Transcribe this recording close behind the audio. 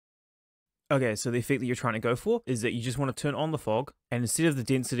Okay, so the effect that you're trying to go for is that you just want to turn on the fog, and instead of the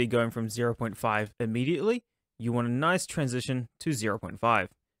density going from 0.5 immediately, you want a nice transition to 0.5.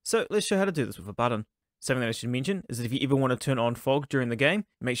 So let's show how to do this with a button. Something that I should mention is that if you ever want to turn on fog during the game,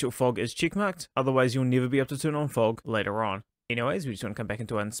 make sure fog is checkmarked, otherwise you'll never be able to turn on fog later on. Anyways, we just want to come back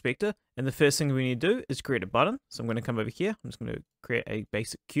into our inspector, and the first thing we need to do is create a button. So I'm going to come over here, I'm just going to create a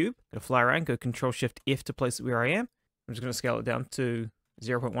basic cube, go fly around, go Control-Shift-F to place it where I am. I'm just going to scale it down to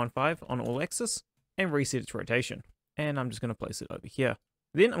 0.15 on all axis, and reset its rotation. And I'm just going to place it over here.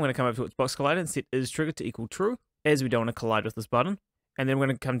 Then I'm going to come over to its box collider and set isTrigger to equal true, as we don't want to collide with this button. And then we're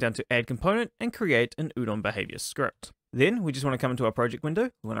going to come down to add component and create an Udon behavior script. Then we just want to come into our project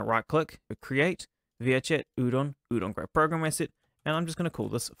window. We want to right click, create, VRChat, Udon graph program asset, and I'm just going to call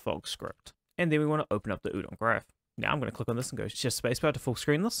this fog script. And then we want to open up the Udon graph. Now I'm going to click on this and go shift spacebar to full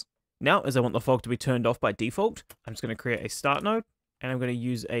screen this. Now, as I want the fog to be turned off by default, I'm just going to create a start node, and I'm going to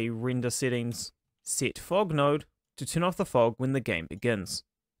use a render settings set fog node to turn off the fog when the game begins.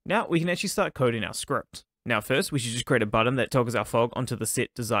 Now we can actually start coding our script. Now first, we should just create a button that toggles our fog onto the set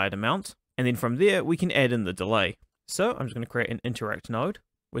desired amount, and then from there, we can add in the delay. So I'm just going to create an interact node,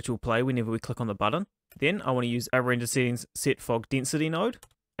 which will play whenever we click on the button. Then I want to use our render settings set fog density node,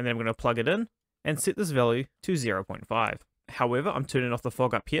 and then I'm going to plug it in and set this value to 0.5. However, I'm turning off the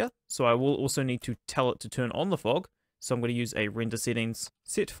fog up here, so I will also need to tell it to turn on the fog. So I'm going to use a render settings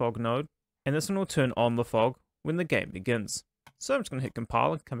set fog node, and this one will turn on the fog when the game begins. So I'm just going to hit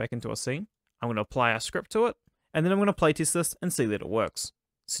compile and come back into our scene. I'm going to apply our script to it, and then I'm going to playtest this and see that it works.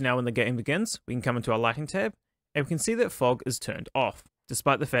 So now when the game begins, we can come into our lighting tab, and we can see that fog is turned off,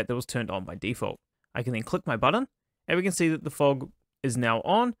 despite the fact that it was turned on by default. I can then click my button, and we can see that the fog is now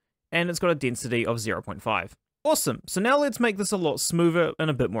on, and it's got a density of 0.5. Awesome, so now let's make this a lot smoother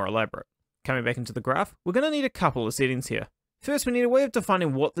and a bit more elaborate. Coming back into the graph, we're going to need a couple of settings here. First, we need a way of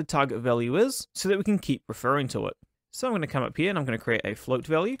defining what the target value is, so that we can keep referring to it. So I'm going to come up here, and I'm going to create a float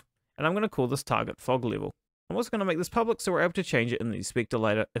value, and I'm going to call this target fog level. I'm also going to make this public so we're able to change it in the inspector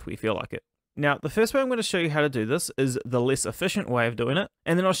later if we feel like it. Now, the first way I'm going to show you how to do this is the less efficient way of doing it,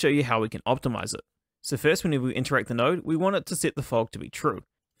 and then I'll show you how we can optimize it. So first, whenever we interact the node, we want it to set the fog to be true.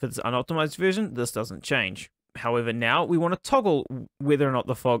 For this unoptimized version, this doesn't change. However, now we want to toggle whether or not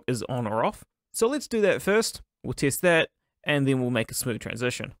the fog is on or off. So let's do that first. We'll test that, and then we'll make a smooth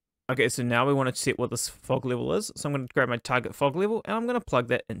transition. Okay, so now we want to set what this fog level is. So I'm going to grab my target fog level, and I'm going to plug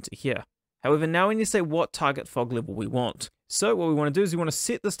that into here. However, now we need to say what target fog level we want. So what we want to do is we want to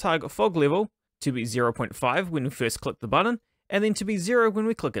set this target fog level to be 0.5 when we first click the button, and then to be 0 when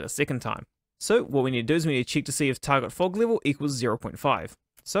we click it a second time. So what we need to do is we need to check to see if target fog level equals 0.5.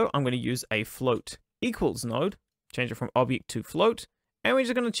 So I'm going to use a float equals node, change it from object to float, and we're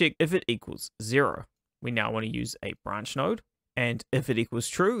just going to check if it equals 0. We now want to use a branch node, and if it equals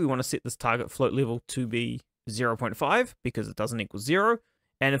true, we want to set this target float level to be 0.5 because it doesn't equal 0.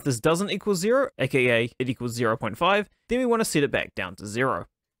 And if this doesn't equal 0, aka it equals 0.5, then we want to set it back down to 0.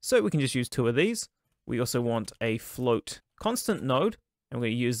 So we can just use two of these. We also want a float constant node, and we're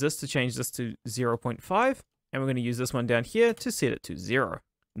going to use this to change this to 0.5, and we're going to use this one down here to set it to 0.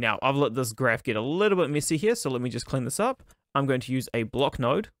 Now, I've let this graph get a little bit messy here, so let me just clean this up. I'm going to use a block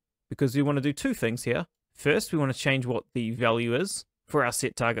node, because we want to do two things here. First, we want to change what the value is for our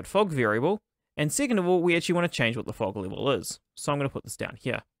set target fog variable, and second of all, we actually want to change what the fog level is. So I'm going to put this down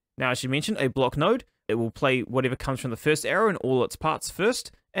here. Now, I should mention a block node. It will play whatever comes from the first arrow in all its parts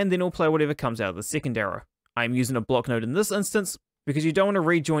first, and then it'll play whatever comes out of the second arrow. I'm using a block node in this instance because you don't want to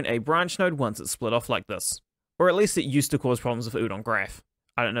rejoin a branch node once it's split off like this. Or at least it used to cause problems with Udon graph.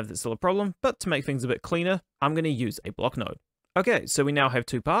 I don't know if that's still a problem, but to make things a bit cleaner, I'm going to use a block node. Okay, so we now have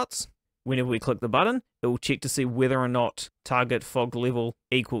two parts. Whenever we click the button, it will check to see whether or not target fog level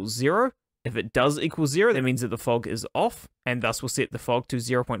equals 0. If it does equal 0, that means that the fog is off, and thus we'll set the fog to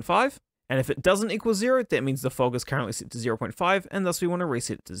 0.5. And if it doesn't equal 0, that means the fog is currently set to 0.5, and thus we want to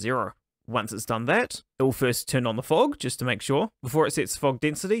reset it to 0. Once it's done that, it will first turn on the fog, just to make sure, before it sets fog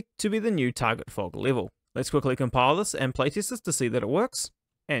density to be the new target fog level. Let's quickly compile this and playtest this to see that it works.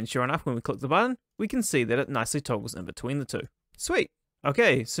 And sure enough, when we click the button, we can see that it nicely toggles in between the two. Sweet!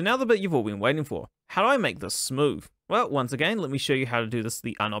 Okay, so now the bit you've all been waiting for. How do I make this smooth? Well, once again, let me show you how to do this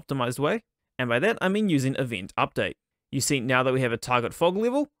the unoptimized way. And by that, I mean using event update. You see, now that we have a target fog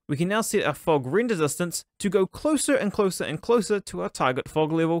level, we can now set our fog render distance to go closer and closer and closer to our target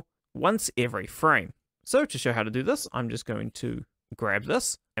fog level once every frame. So to show how to do this, I'm just going to grab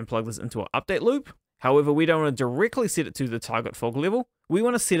this and plug this into our update loop. However, we don't want to directly set it to the target fog level. We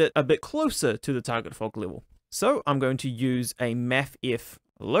want to set it a bit closer to the target fog level. So I'm going to use a mathf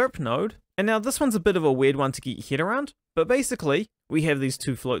lerp node. And now this one's a bit of a weird one to get your head around, but basically we have these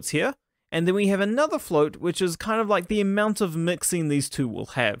two floats here, And then we have another float, which is kind of like the amount of mixing these two will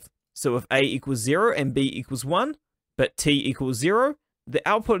have. So if a equals 0 and b equals 1, but t equals 0, the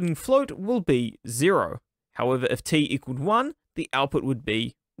output in float will be 0. However, if t equaled 1, the output would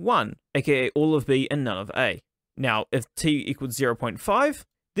be 1, aka all of b and none of a. Now, if t equals 0.5,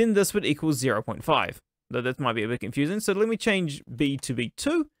 then this would equal 0.5. Though that might be a bit confusing, so let me change b to be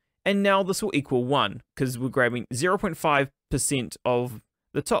 2, and now this will equal 1, because we're grabbing 0.5% of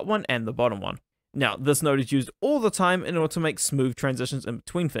the top one and the bottom one. Now, this node is used all the time in order to make smooth transitions in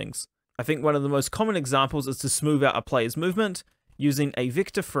between things. I think one of the most common examples is to smooth out a player's movement using a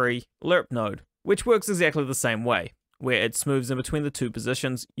vector-free lerp node, which works exactly the same way, where it smooths in between the two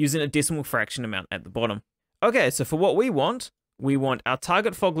positions using a decimal fraction amount at the bottom. Okay, so for what we want our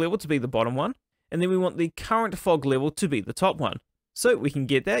target fog level to be the bottom one, and then we want the current fog level to be the top one. So we can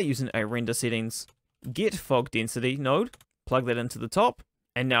get that using a render settings get fog density node, plug that into the top,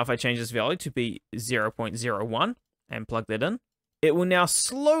 and now if I change this value to be 0.01 and plug that in, it will now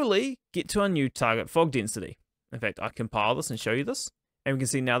slowly get to our new target fog density. In fact, I compile this and show you this, and we can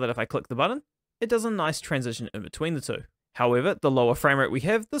see now that if I click the button, it does a nice transition in between the two. However, the lower frame rate we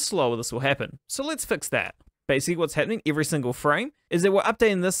have, the slower this will happen. So let's fix that. Basically, what's happening every single frame is that we're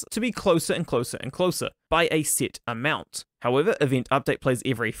updating this to be closer and closer and closer by a set amount. However, event update plays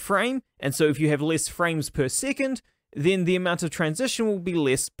every frame, and so if you have less frames per second, then the amount of transition will be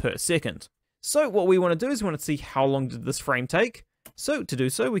less per second. So what we want to do is we want to see how long did this frame take. So to do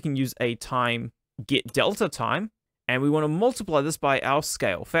so, we can use a time get delta time, and we want to multiply this by our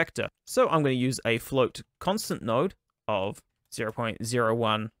scale factor. So I'm going to use a float constant node of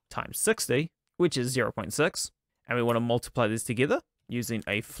 0.01 times 60, which is 0.6, and we want to multiply these together using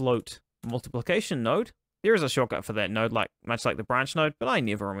a float multiplication node. There is a shortcut for that node, much like the branch node, but I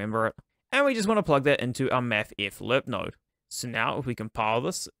never remember it. And we just want to plug that into our mathf lerp node. So now if we compile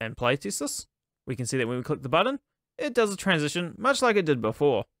this and playtest this, we can see that when we click the button, it does a transition much like it did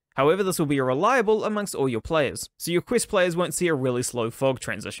before. However, this will be reliable amongst all your players, so your quest players won't see a really slow fog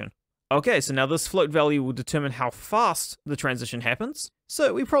transition. Okay, so now this float value will determine how fast the transition happens,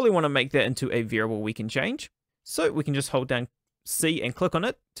 so we probably want to make that into a variable we can change. So we can just hold down C and click on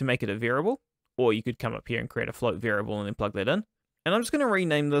it to make it a variable, or you could come up here and create a float variable and then plug that in. And I'm just going to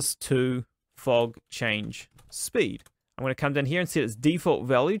rename this to fog change speed. I'm going to come down here and set its default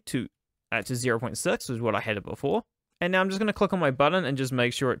value to 0.6, which is what I had it before. And now I'm just going to click on my button and just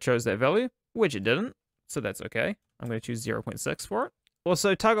make sure it chose that value, which it didn't, so that's okay. I'm going to choose 0.6 for it.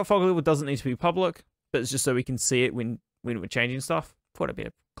 Also, target fog level doesn't need to be public, but it's just so we can see it when we're changing stuff. Thought I'd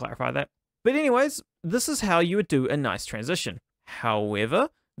better clarify that. But anyways, this is how you would do a nice transition. However,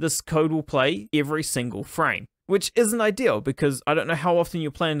 this code will play every single frame, which isn't ideal because I don't know how often you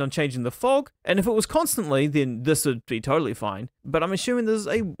planned on changing the fog, and if it was constantly, then this would be totally fine. But I'm assuming this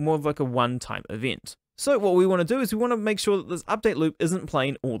is more of like a one-time event. So what we want to do is we want to make sure that this update loop isn't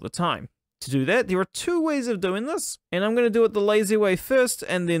playing all the time. To do that, there are two ways of doing this, and I'm going to do it the lazy way first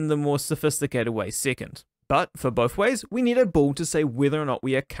and then the more sophisticated way second. But for both ways, we need a bool to say whether or not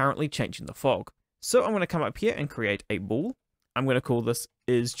we are currently changing the fog. So I'm going to come up here and create a bool. I'm going to call this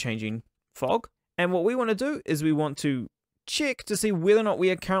isChangingFog. And what we want to do is we want to check to see whether or not we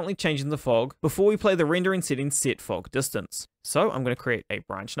are currently changing the fog before we play the rendering setting setFogDistance. So I'm going to create a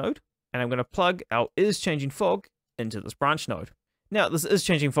branch node, and I'm going to plug our isChangingFog into this branch node. Now, this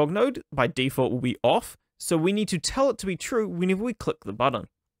isChangingFog node by default will be off, so we need to tell it to be true whenever we click the button.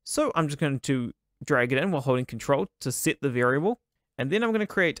 So I'm just going to drag it in while holding Control to set the variable, and then I'm going to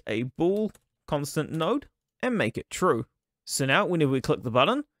create a bool constant node and make it true. So now, whenever we click the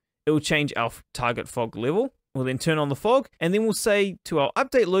button, it will change our target fog level. We'll then turn on the fog, and then we'll say to our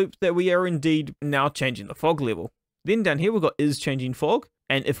update loop that we are indeed now changing the fog level. Then down here, we've got isChangingFog,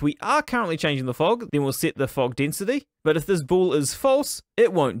 and if we are currently changing the fog, then we'll set the fog density. But if this bool is false,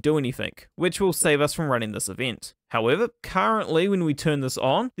 it won't do anything, which will save us from running this event. However, currently when we turn this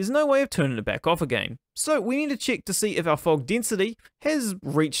on, there's no way of turning it back off again. So we need to check to see if our fog density has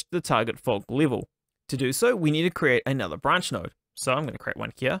reached the target fog level. To do so, we need to create another branch node. So I'm going to create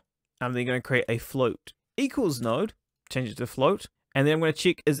one here. I'm then going to create a float equals node, change it to float, and then I'm going to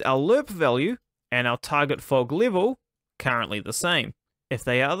check is our lerp value and our target fog level currently the same. If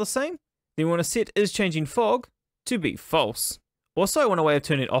they are the same, then we want to set isChangingFog to be false. Also, I want a way of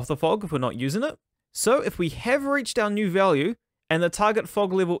turning off the fog if we're not using it. So if we have reached our new value and the target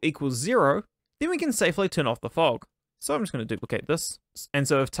fog level equals 0, then we can safely turn off the fog. So I'm just going to duplicate this. And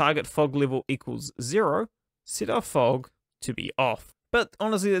so if target fog level equals 0, set our fog to be off. But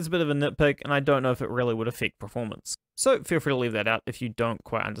honestly, that's a bit of a nitpick, and I don't know if it really would affect performance. So feel free to leave that out if you don't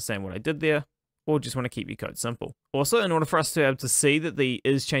quite understand what I did there, or just want to keep your code simple. Also, in order for us to be able to see that the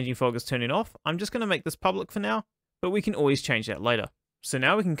isChangingFog is turning off, I'm just going to make this public for now, but we can always change that later. So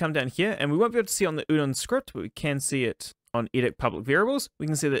now we can come down here, and we won't be able to see it on the Udon script, but we can see it on edit public variables. We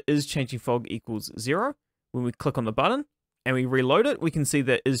can see that isChangingFog equals 0. When we click on the button and we reload it, we can see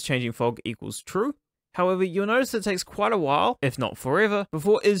that isChangingFog equals true. However, you'll notice it takes quite a while, if not forever,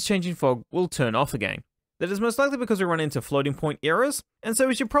 before isChangingFog will turn off again. That is most likely because we run into floating point errors, and so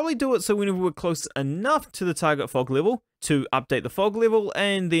we should probably do it so whenever we're close enough to the target fog level to update the fog level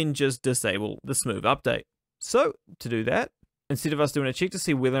and then just disable the smooth update. So to do that, instead of us doing a check to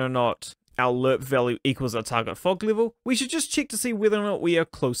see whether or not our lerp value equals our target fog level, we should just check to see whether or not we are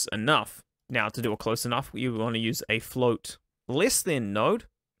close enough. Now to do a close enough, you want to use a float less than node.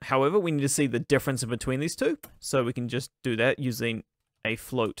 However, we need to see the difference in between these two, so we can just do that using a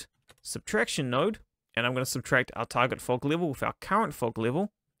float subtraction node. And I'm going to subtract our target fog level with our current fog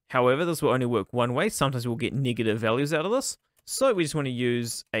level. However, this will only work one way. Sometimes we'll get negative values out of this. So we just want to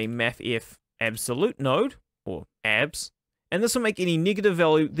use a mathf absolute node, or abs. And this will make any negative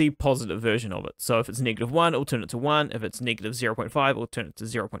value the positive version of it. So if it's -1, it'll turn it to 1. If it's -0.5, it'll turn it to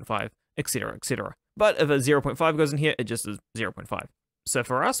 0.5, etc, etc. But if a 0.5 goes in here, it just is 0.5. So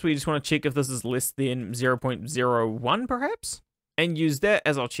for us, we just want to check if this is less than 0.01, perhaps, and use that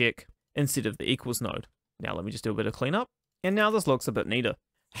as our check instead of the equals node. Now let me just do a bit of cleanup, and now this looks a bit neater.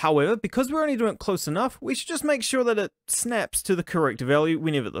 However, because we're only doing it close enough, we should just make sure that it snaps to the correct value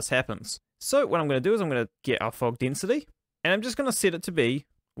whenever this happens. So what I'm going to do is I'm going to get our fog density, and I'm just going to set it to be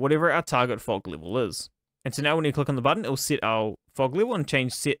whatever our target fog level is. And so now when you click on the button, it'll set our fog level and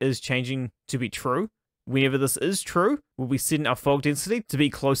change set is changing to be true. Whenever this is true, we'll be setting our fog density to be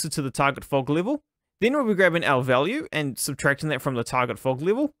closer to the target fog level. Then we'll be grabbing our value and subtracting that from the target fog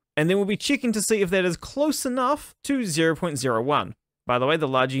level. And then we'll be checking to see if that is close enough to 0.01. By the way, the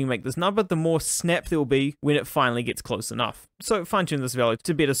larger you make this number, the more snap there will be when it finally gets close enough. So fine tune this value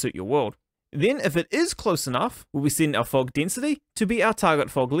to better suit your world. Then if it is close enough, we'll be setting our fog density to be our target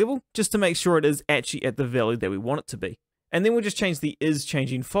fog level, just to make sure it is actually at the value that we want it to be. And then we'll just change the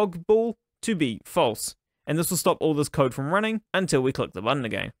isChangingFog bool to be false. And this will stop all this code from running until we click the button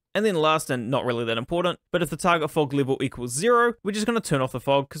again. And then last, and not really that important, but if the target fog level equals 0, we're just going to turn off the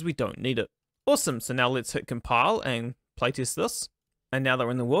fog because we don't need it. Awesome, so now let's hit compile and playtest this. And now that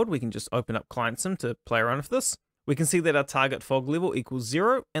we're in the world, we can just open up ClientSim to play around with this. We can see that our target fog level equals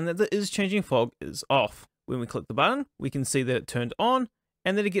 0 and that the isChangingFog is off. When we click the button, we can see that it turned on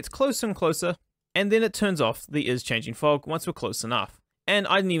and that it gets closer and closer, and then it turns off the isChangingFog once we're close enough. And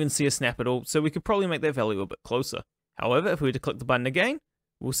I didn't even see a snap at all, so we could probably make that value a bit closer. However, if we were to click the button again,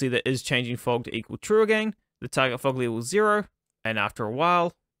 we'll see that isChangingFog to equal true again, the target fog level is 0, and after a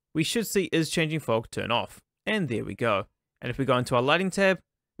while, we should see isChangingFog turn off. And there we go. And if we go into our lighting tab,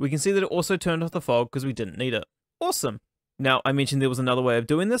 we can see that it also turned off the fog because we didn't need it. Awesome. Now, I mentioned there was another way of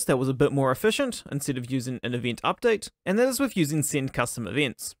doing this that was a bit more efficient instead of using an event update, and that is with using send custom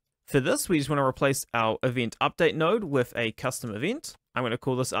events. For this, we just want to replace our event update node with a custom event. I'm going to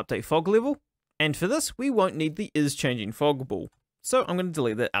call this update fog level. And for this, we won't need the isChangingFog bool. So I'm going to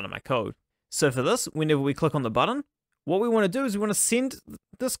delete that out of my code. So for this, whenever we click on the button, what we want to do is we want to send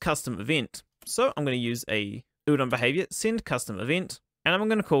this custom event. So I'm going to use a Udon behavior, send custom event, and I'm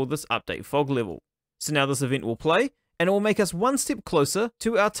going to call this update fog level. So now this event will play, and it will make us one step closer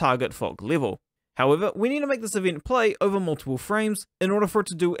to our target fog level. However, we need to make this event play over multiple frames in order for it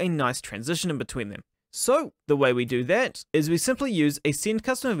to do a nice transition in between them. So the way we do that is we simply use a send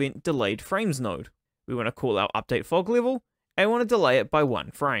custom event delayed frames node. We want to call our update fog level, and we want to delay it by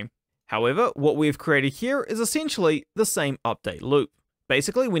 1 frame. However, what we've created here is essentially the same update loop.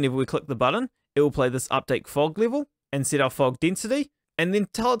 Basically, whenever we click the button, it will play this update fog level and set our fog density, and then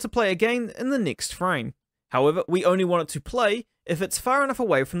tell it to play again in the next frame. However, we only want it to play if it's far enough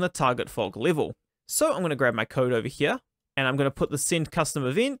away from the target fog level. So I'm going to grab my code over here, and I'm going to put the send custom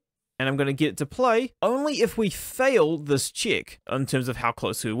event, and I'm going to get it to play only if we fail this check in terms of how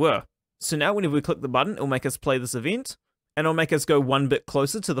close we were. So now whenever we click the button, it'll make us play this event, and it'll make us go 1 bit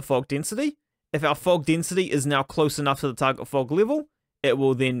closer to the fog density. If our fog density is now close enough to the target fog level, it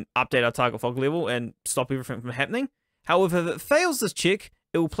will then update our target fog level and stop everything from happening. However, if it fails this check,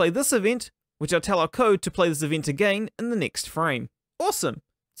 it will play this event, which will tell our code to play this event again in the next frame. Awesome!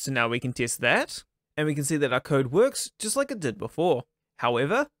 So now we can test that, and we can see that our code works just like it did before.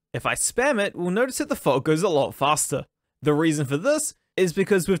 However, if I spam it, we'll notice that the fog goes a lot faster. The reason for this is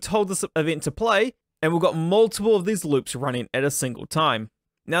because we've told this event to play, and we've got multiple of these loops running at a single time.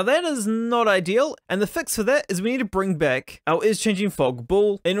 Now that is not ideal, and the fix for that is we need to bring back our isChangingFog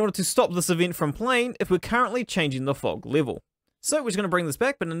bool in order to stop this event from playing if we're currently changing the fog level. So we're just going to bring this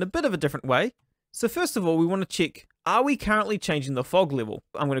back, but in a bit of a different way. So first of all, we want to check, are we currently changing the fog level?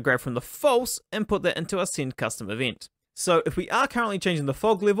 I'm going to grab from the false and put that into our send custom event. So if we are currently changing the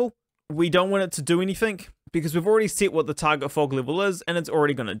fog level, we don't want it to do anything because we've already set what the target fog level is and it's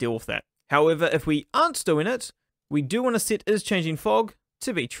already going to deal with that. However, if we aren't doing it, we do want to set isChangingFog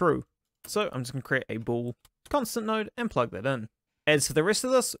to be true. So I'm just going to create a bool constant node and plug that in. As for the rest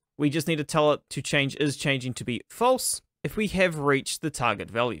of this, we just need to tell it to change isChanging to be false if we have reached the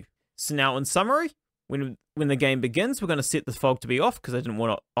target value. So now in summary, when the game begins, we're going to set the fog to be off because I didn't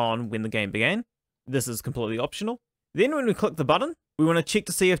want it on when the game began. This is completely optional. Then when we click the button, we want to check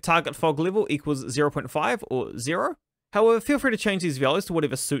to see if target fog level equals 0.5 or 0. However, feel free to change these values to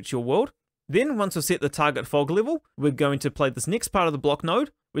whatever suits your world. Then once we've set the target fog level, we're going to play this next part of the block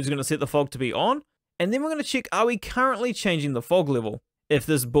node, which is going to set the fog to be on. And then we're going to check, are we currently changing the fog level? If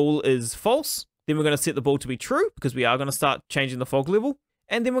this bool is false, then we're going to set the bool to be true because we are going to start changing the fog level.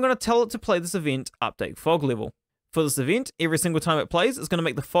 And then we're going to tell it to play this event, update fog level. For this event, every single time it plays, it's going to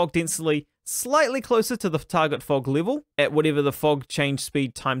make the fog density slightly closer to the target fog level at whatever the fog change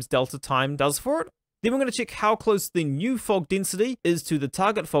speed times delta time does for it. Then we're going to check how close the new fog density is to the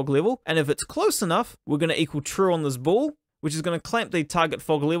target fog level, and if it's close enough, we're going to equal true on this bool, which is going to clamp the target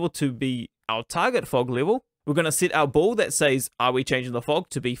fog level to be our target fog level. We're going to set our bool that says, are we changing the fog,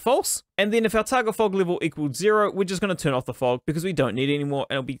 to be false, and then if our target fog level equals 0, we're just going to turn off the fog because we don't need it anymore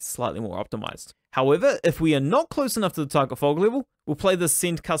and it'll be slightly more optimized. However, if we are not close enough to the target fog level, we'll play this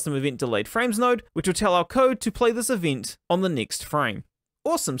send custom event delayed frames node, which will tell our code to play this event on the next frame.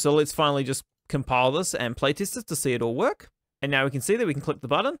 Awesome, so let's finally just compile this and playtest it to see it all work. And now we can see that we can click the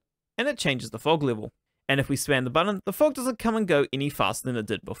button and it changes the fog level. And if we spam the button, the fog doesn't come and go any faster than it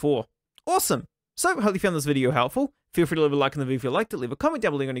did before. Awesome! So, hope you found this video helpful. Feel free to leave a like on the video if you liked it, leave a comment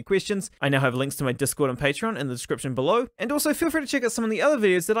down below any questions. I now have links to my Discord and Patreon in the description below. And also feel free to check out some of the other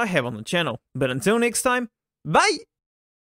videos that I have on the channel. But until next time, bye!